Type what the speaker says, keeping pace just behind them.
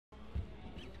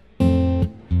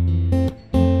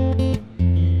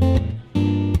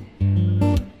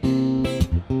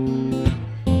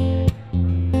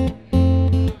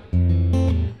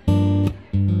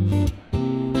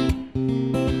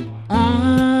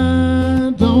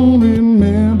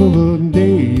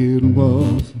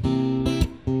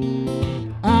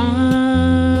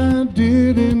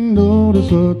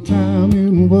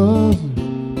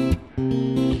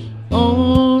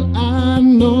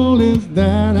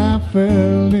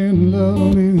fell in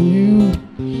love with you.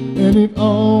 And if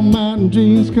all my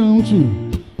dreams come true,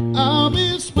 I'll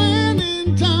be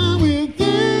spending time with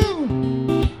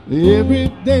you. Every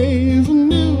day is a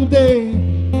new day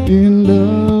in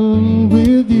love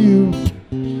with you.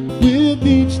 With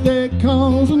each that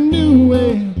comes a new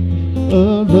way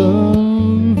of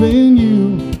loving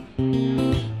you.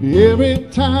 Every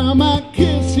time I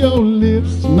kiss your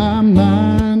lips, my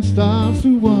mind starts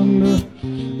to wonder.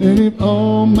 And if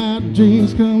all my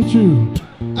dreams come true,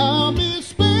 I'll be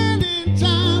spending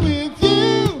time with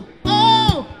you.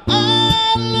 Oh,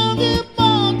 I love you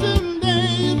more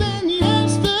today than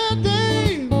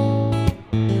yesterday,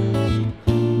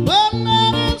 but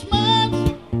not as much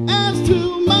as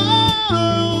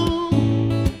tomorrow.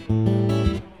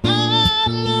 I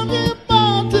love you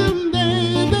more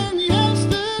today than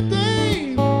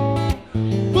yesterday,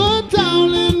 but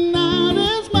darling, not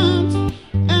as much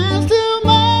as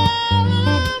tomorrow.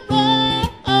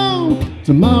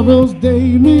 Tomorrow's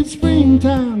day means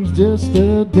springtime's just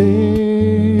a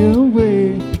day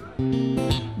away.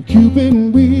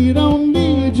 Cupid, we don't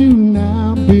need you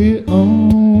now, be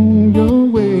on your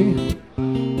way.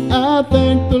 I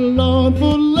thank the Lord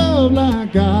for love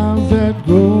like ours that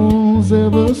grows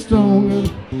ever stronger,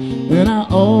 and I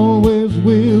always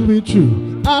will be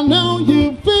true. I know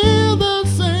you feel the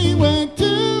same way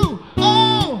too.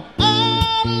 Oh,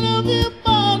 I love you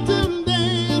more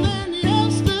today than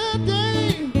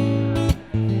yesterday,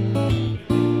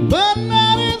 but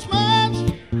not as much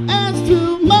as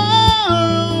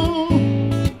tomorrow.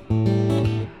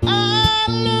 I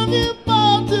love you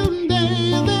more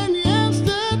today than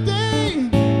yesterday,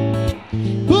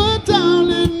 but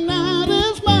darling, not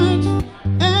as much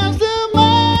as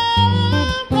tomorrow.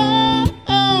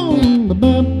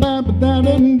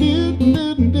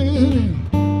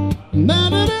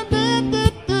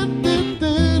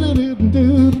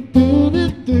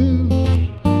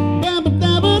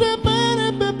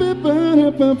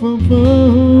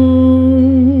 Oh,